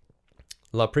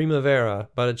La Primavera,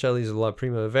 Botticelli's La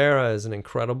Primavera, is an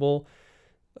incredible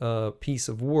piece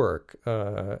of work.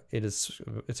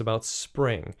 It's about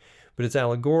spring, but it's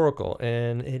allegorical,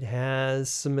 and it has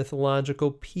some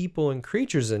mythological people and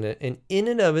creatures in it, and in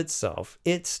and of itself,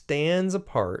 it stands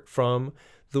apart from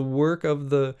the work of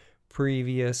the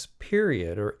previous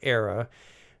period or era.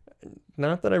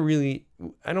 Not that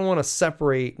I don't want to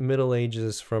separate Middle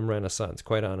Ages from Renaissance,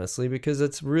 quite honestly, because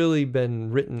it's really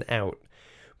been written out.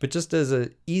 But just as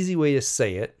an easy way to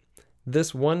say it,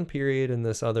 this one period and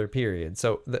this other period.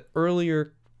 So the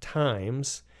earlier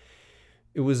times,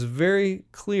 it was very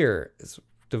clear. It's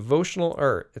devotional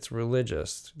art. It's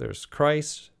religious. There's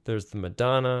Christ. There's the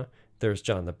Madonna. There's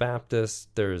John the Baptist.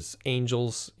 There's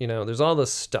angels. There's all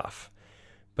this stuff.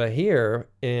 But here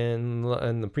in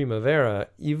the Primavera,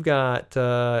 you've got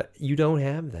you don't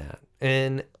have that.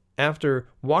 And after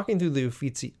walking through the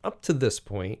Uffizi up to this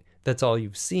point, that's all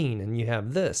you've seen, and you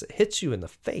have this. It hits you in the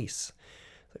face.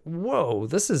 Like, whoa,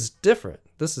 this is different.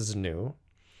 This is new.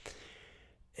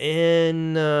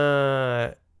 And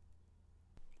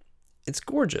it's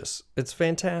gorgeous. It's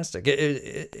fantastic.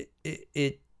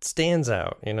 It stands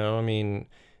out, you know? I mean,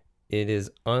 it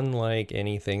is unlike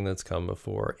anything that's come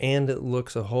before, and it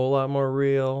looks a whole lot more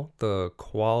real. The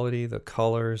quality, the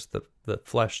colors, the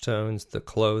flesh tones, the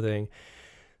clothing,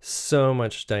 so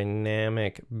much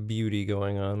dynamic beauty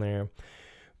going on there.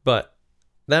 But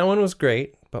that one was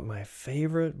great. But my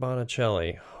favorite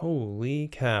Botticelli, holy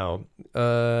cow,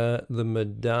 the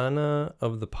Madonna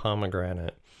of the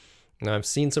Pomegranate. Now, I've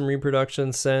seen some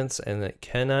reproductions since, and it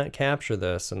cannot capture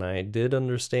this, and I did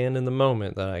understand in the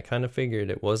moment that I kind of figured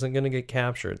it wasn't going to get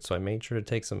captured, so I made sure to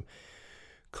take some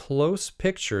close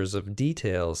pictures of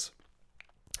details.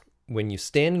 When you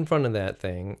stand in front of that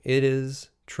thing, it is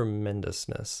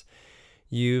tremendousness.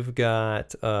 You've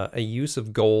got a use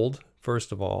of gold,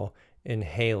 first of all, in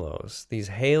halos. These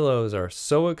halos are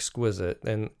so exquisite,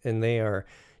 and they are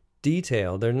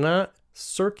detailed. They're not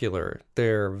circular.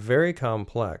 They're very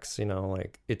complex, you know,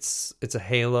 like it's a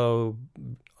halo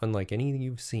unlike anything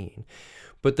you've seen.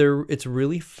 But it's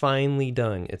really finely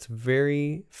done. It's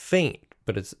very faint,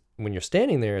 but it's when you're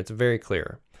standing there, it's very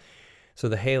clear. So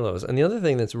the halos. And the other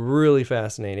thing that's really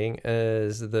fascinating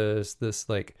is this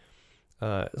like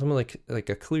something like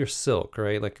a clear silk,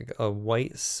 right? Like a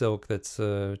white silk that's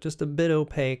just a bit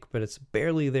opaque, but it's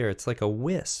barely there. It's like a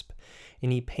wisp.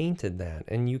 And he painted that,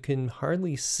 and you can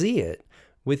hardly see it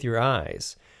with your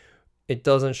eyes. It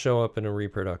doesn't show up in a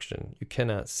reproduction. You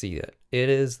cannot see it. It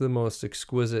is the most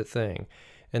exquisite thing.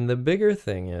 And the bigger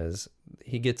thing is,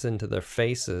 he gets into their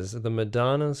faces, the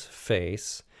Madonna's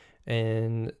face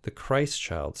and the Christ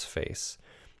child's face.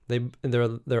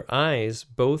 Their eyes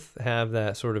both have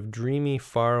that sort of dreamy,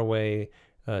 faraway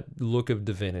look of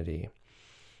divinity.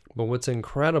 But what's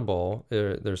incredible,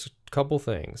 there's a couple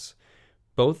things.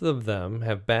 Both of them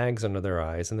have bags under their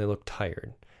eyes, and they look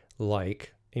tired,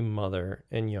 like a mother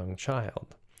and young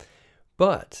child.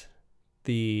 But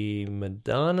the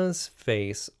Madonna's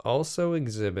face also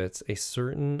exhibits a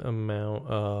certain amount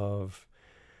of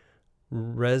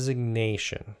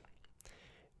resignation.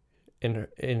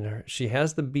 She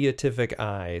has the beatific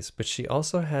eyes, but she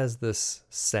also has this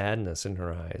sadness in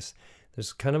her eyes.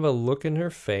 There's kind of a look in her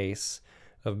face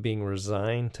of being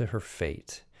resigned to her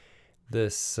fate.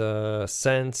 This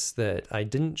sense that I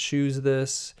didn't choose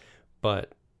this,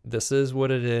 but this is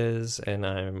what it is, and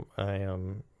I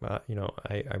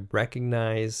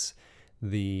recognize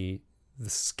the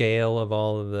scale of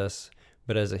all of this.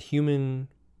 But as a human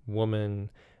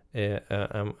woman,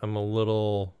 I'm a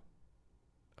little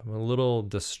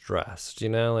distressed, you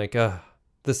know, like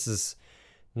this is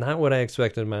not what I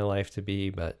expected my life to be,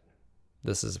 but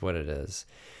this is what it is.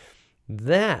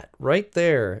 That right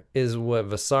there is what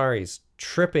Vasari's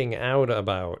tripping out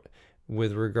about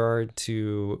with regard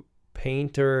to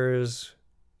painters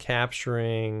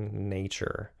capturing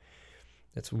nature.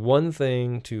 It's one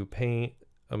thing to paint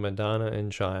a Madonna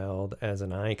and Child as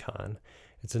an icon.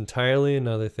 It's entirely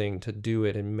another thing to do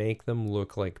it and make them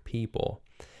look like people.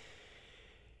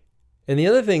 And the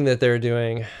other thing that they're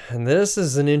doing, and this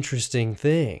is an interesting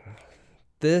thing.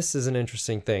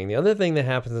 The other thing that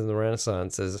happens in the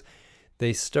Renaissance is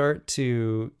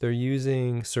they're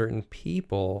using certain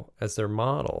people as their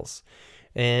models.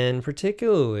 And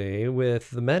particularly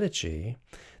with the Medici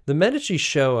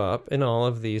show up in all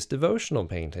of these devotional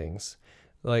paintings.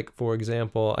 Like, for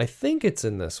example, I think it's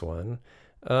in this one,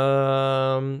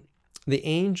 the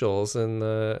angels and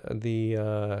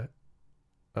the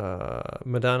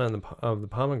Madonna of the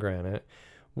Pomegranate.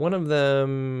 One of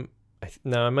them,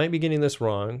 now I might be getting this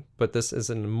wrong, but this is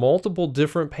in multiple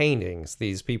different paintings.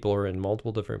 These people are in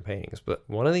multiple different paintings, but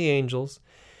one of the angels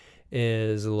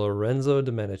is Lorenzo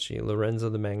de' Medici, Lorenzo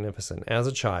the Magnificent, as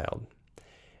a child.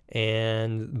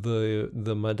 And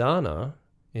the Madonna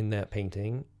in that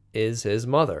painting is his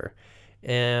mother.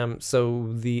 And so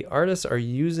the artists are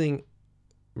using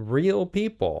real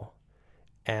people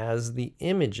as the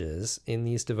images in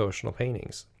these devotional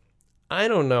paintings. I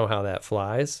don't know how that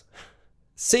flies.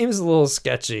 Seems a little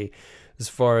sketchy as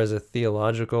far as a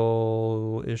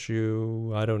theological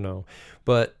issue. I don't know.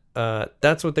 But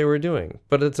that's what they were doing.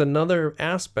 But it's another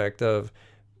aspect of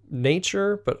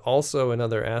nature, but also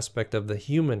another aspect of the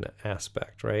human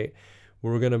aspect, right?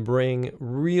 We're going to bring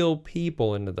real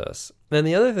people into this. And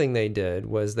the other thing they did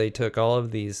was they took all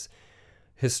of these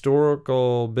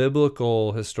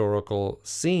biblical historical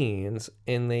scenes,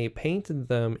 and they painted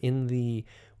them in the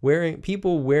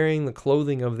people wearing the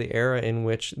clothing of the era in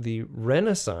which the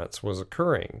Renaissance was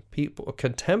occurring.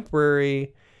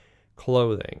 Contemporary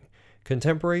clothing,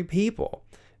 contemporary people.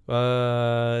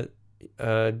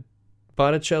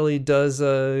 Botticelli does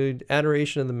a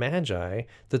Adoration of the Magi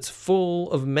that's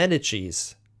full of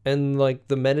Medicis and like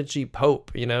the Medici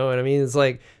Pope, you know what I mean? It's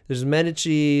like there's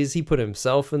Medicis, he put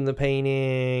himself in the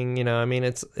painting, you know, I mean,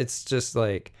 it's just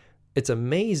like, it's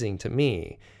amazing to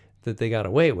me that they got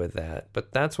away with that,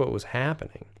 but that's what was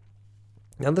happening.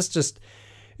 Now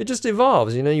it just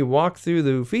evolves, you know, you walk through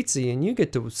the Uffizi and you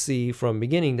get to see from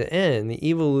beginning to end the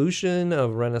evolution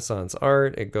of Renaissance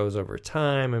art. It goes over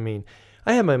time. I mean,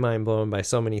 I have my mind blown by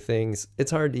so many things. It's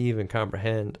hard to even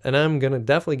comprehend. And I'm going to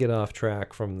definitely get off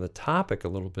track from the topic a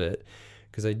little bit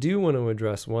because I do want to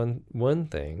address one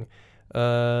thing.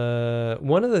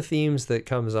 One of the themes that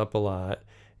comes up a lot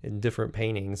in different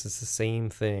paintings, it's the same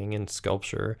thing in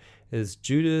sculpture, is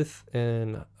Judith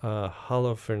and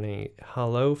Holofernes.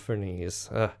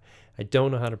 I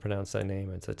don't know how to pronounce that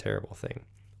name. It's a terrible thing.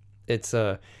 It's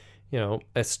a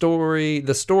story.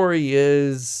 The story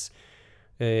is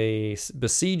a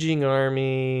besieging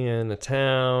army in a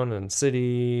town and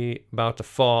city about to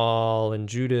fall, and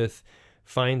Judith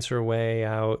finds her way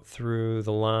out through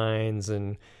the lines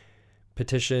and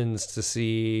petitions to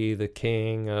see the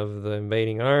king of the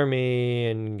invading army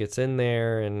and gets in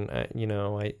there, and I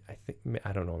think,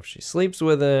 I don't know if she sleeps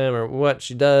with him or what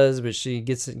she does, but she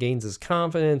gains his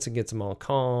confidence and gets him all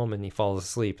calm, and he falls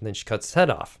asleep, and then she cuts his head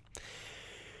off.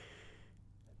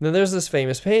 Now there's this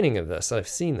famous painting of this. I've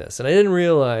seen this, and I didn't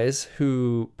realize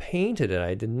who painted it.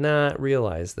 I did not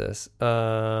realize this.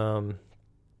 Now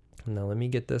let me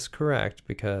get this correct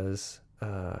because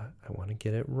I want to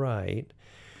get it right.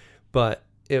 But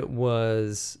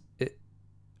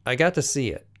I got to see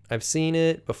it. I've seen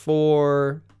it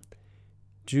before.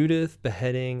 Judith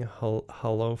beheading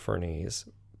Holofernes,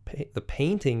 the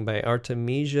painting by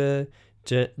Artemisia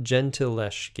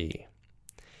Gentileschi.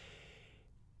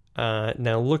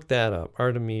 Now look that up.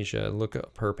 Artemisia, look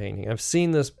up her painting. I've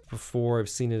seen this before. I've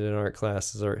seen it in art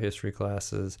classes, art history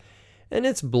classes. And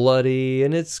it's bloody,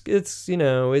 and it's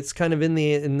kind of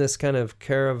in this kind of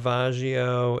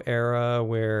Caravaggio era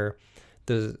where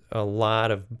there's a lot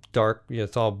of dark,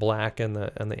 it's all black on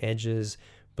the edges,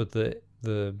 but the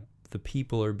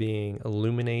people are being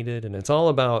illuminated, and it's all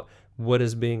about what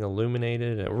is being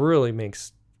illuminated, and it really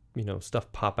makes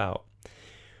stuff pop out.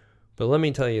 But let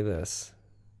me tell you this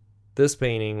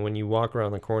painting, when you walk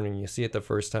around the corner and you see it the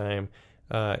first time,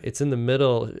 it's in the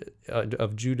middle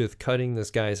of Judith cutting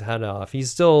this guy's head off.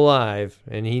 He's still alive,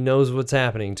 and he knows what's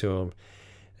happening to him.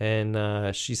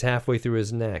 And she's halfway through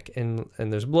his neck, and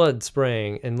there's blood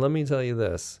spraying. And let me tell you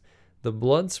this. The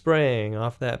blood spraying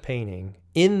off that painting,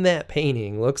 in that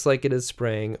painting, looks like it is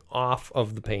spraying off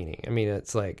of the painting. I mean,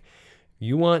 it's like,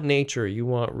 you want nature, you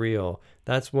want real.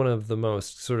 That's one of the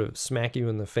most sort of smack you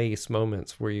in the face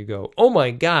moments where you go, oh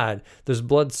my God, there's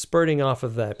blood spurting off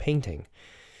of that painting.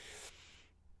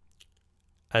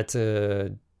 It's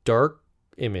a dark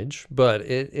image, but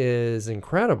it is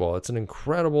incredible. It's an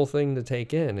incredible thing to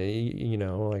take in.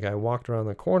 Like I walked around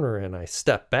the corner and I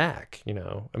stepped back,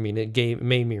 I mean, it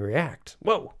made me react.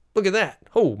 Whoa, look at that.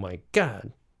 Oh my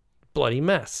God, bloody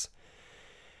mess.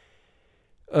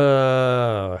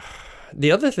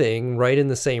 The other thing right in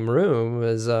the same room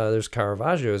is there's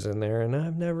Caravaggios in there, and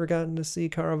I've never gotten to see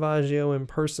Caravaggio in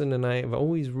person, and I've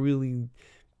always really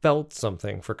felt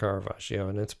something for Caravaggio,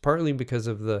 and it's partly because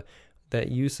of that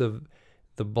use of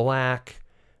the black,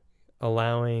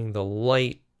 allowing the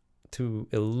light to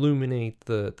illuminate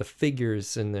the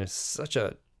figures, and it's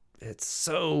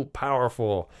so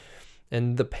powerful.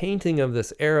 And the painting of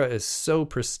this era is so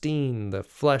pristine. The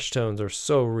flesh tones are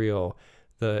so real.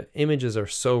 The images are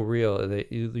so real.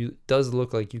 It does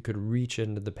look like you could reach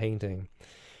into the painting.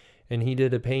 And he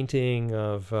did a painting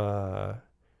of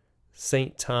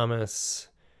St. Thomas.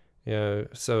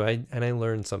 So I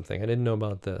learned something. I didn't know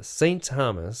about this. St.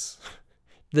 Thomas,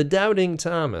 the doubting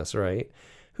Thomas, right?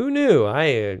 Who knew?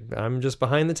 I'm just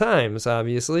behind the times,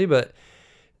 obviously, but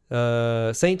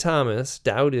St. Thomas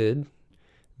doubted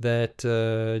that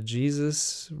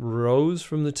Jesus rose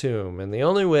from the tomb, and the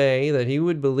only way that he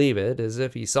would believe it is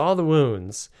if he saw the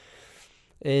wounds.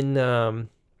 And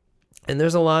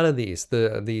there's a lot of these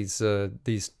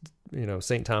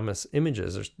St. Thomas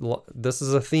images. This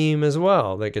is a theme as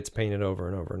well that gets painted over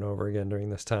and over and over again during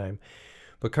this time.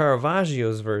 But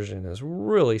Caravaggio's version is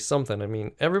really something. I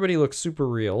mean, everybody looks super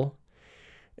real,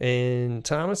 and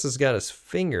Thomas has got his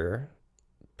finger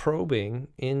probing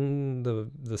in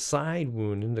the side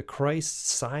wound, into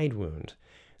Christ's side wound.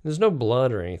 There's no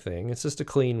blood or anything. It's just a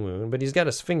clean wound, but he's got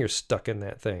his finger stuck in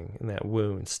that thing, in that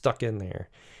wound, stuck in there.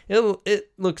 It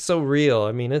looks so real.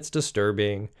 I mean, it's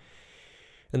disturbing.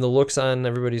 And the looks on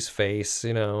everybody's face,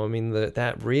 you know, I mean,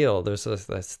 that real, there's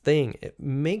this thing. It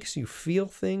makes you feel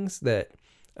things that,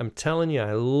 I'm telling you,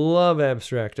 I love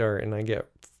abstract art, and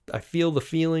I feel the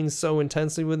feelings so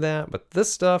intensely with that. But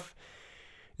this stuff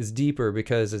is deeper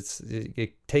because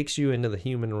it takes you into the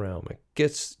human realm. It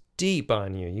gets deep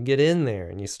on you. You get in there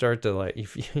and you start to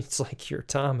it's like you're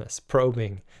Thomas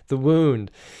probing the wound.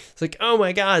 It's like, oh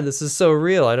my God, this is so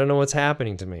real. I don't know what's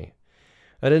happening to me.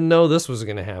 I didn't know this was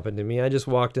going to happen to me. I just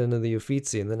walked into the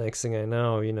Uffizi, and the next thing I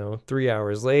know, 3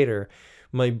 hours later,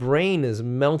 my brain is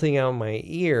melting out my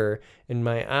ear and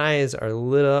my eyes are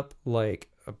lit up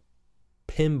like a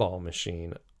pinball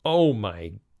machine. Oh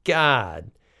my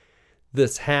God.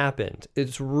 This happened.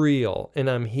 It's real. And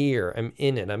I'm here. I'm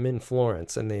in it. I'm in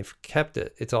Florence, and they've kept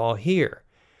it. It's all here.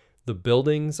 The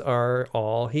buildings are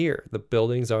all here. The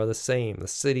buildings are the same. The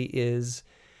city is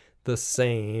the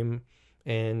same,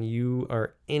 and you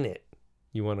are in it.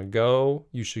 You want to go?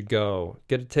 You should go.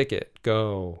 Get a ticket.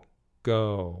 Go.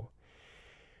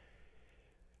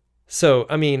 So,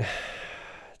 I mean,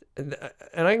 and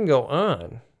I can go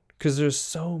on because there's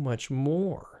so much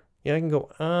more. Yeah, I can go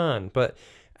on, but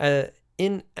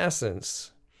in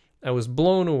essence, I was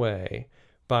blown away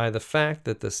by the fact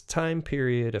that this time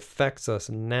period affects us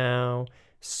now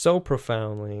so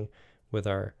profoundly with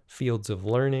our fields of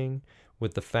learning,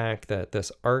 with the fact that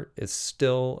this art is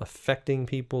still affecting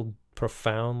people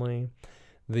profoundly.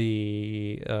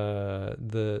 The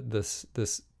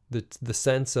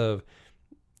sense of,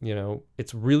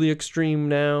 it's really extreme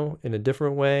now in a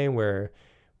different way, where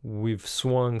we've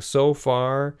swung so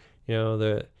far,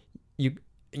 that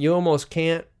you almost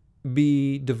can't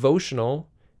be devotional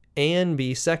and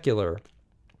be secular.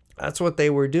 That's what they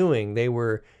were doing. They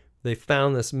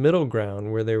found this middle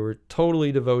ground where they were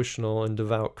totally devotional and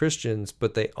devout Christians,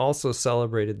 but they also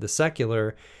celebrated the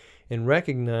secular and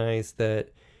recognized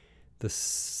that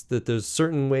there's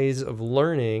certain ways of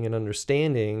learning and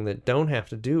understanding that don't have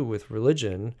to do with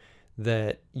religion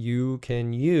that you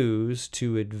can use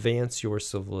to advance your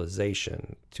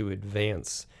civilization, to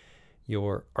advance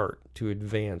your art, to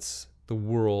advance the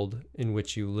world in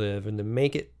which you live, and to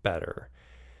make it better.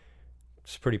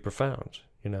 It's pretty profound,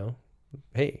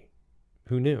 Hey,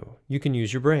 who knew? You can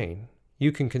use your brain.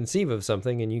 You can conceive of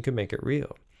something and you can make it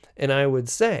real. And I would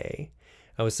say,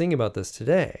 I was thinking about this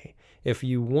today, if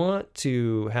you want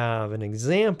to have an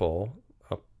example,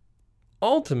 an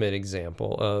ultimate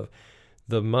example of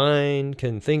the mind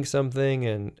can think something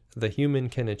and the human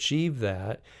can achieve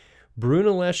that,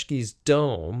 Brunelleschi's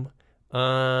dome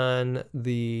on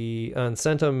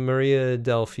Santa Maria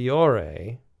del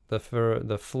Fiore,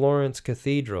 the Florence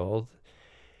Cathedral,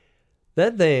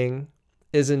 that thing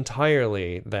is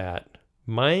entirely that.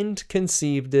 Mind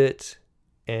conceived it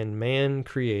and man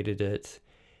created it,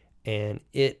 and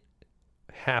it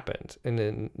happened. And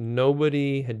then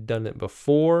nobody had done it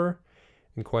before,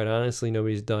 and quite honestly,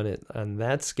 nobody's done it on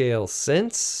that scale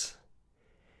since.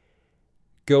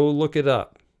 Go look it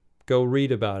up. Go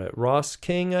read about it. Ross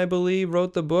King, I believe,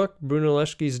 wrote the book,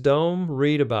 Brunelleschi's Dome.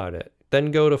 Read about it.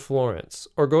 Then go to Florence.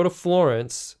 Or go to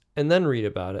Florence and then read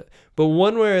about it. But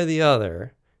one way or the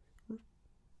other,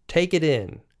 take it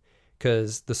in.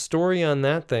 Because the story on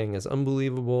that thing is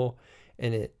unbelievable,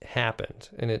 and it happened.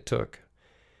 And it took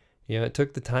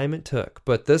the time it took.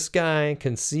 But this guy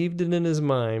conceived it in his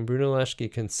mind.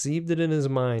 Brunelleschi conceived it in his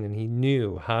mind, and he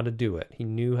knew how to do it. He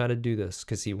knew how to do this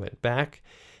because he went back.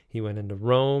 He went into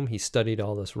Rome. He studied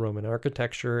all this Roman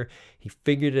architecture. He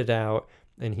figured it out,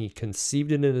 and he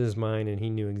conceived it in his mind, and he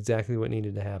knew exactly what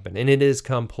needed to happen. And it is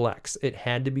complex. It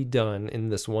had to be done in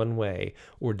this one way,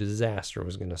 or disaster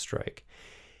was going to strike.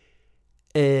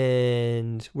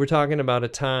 And we're talking about a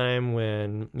time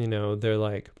when, they're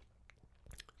like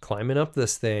climbing up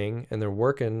this thing, and they're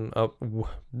working up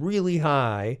really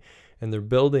high, and they're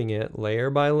building it layer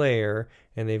by layer,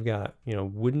 and they've got,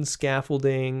 wooden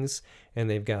scaffoldings, and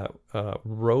they've got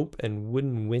rope and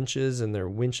wooden winches, and they're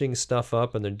winching stuff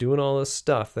up, and they're doing all this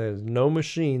stuff. There's no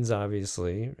machines,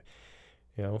 obviously,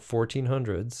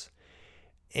 1400s,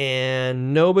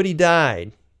 and nobody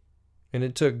died. And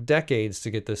it took decades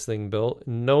to get this thing built.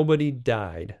 Nobody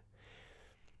died.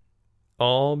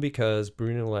 All because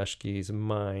Brunelleschi's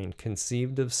mind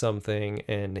conceived of something,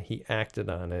 and he acted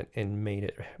on it and made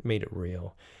it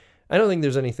real. I don't think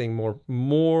there's anything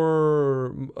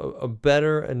a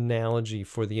better analogy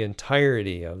for the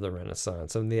entirety of the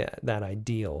Renaissance, of that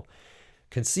ideal,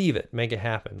 conceive it, make it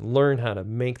happen. Learn how to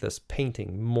make this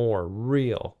painting more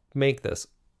real. Make this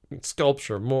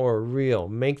sculpture more real.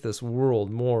 Make this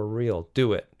world more real.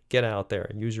 Do it. Get out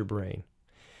there. Use your brain.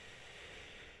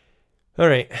 All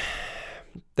right.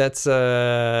 That's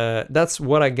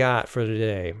what I got for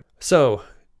today. So,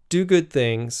 do good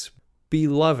things, be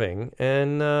loving,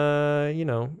 and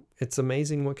it's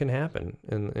amazing what can happen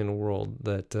in a world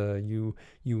that you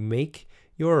make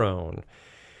your own.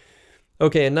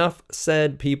 Okay, enough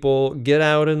said, people. Get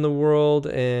out in the world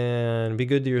and be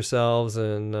good to yourselves,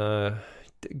 and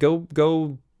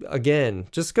go again.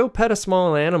 Just go pet a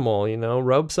small animal,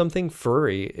 rub something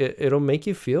furry. It'll make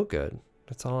you feel good.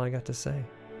 That's all I got to say.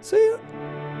 See ya.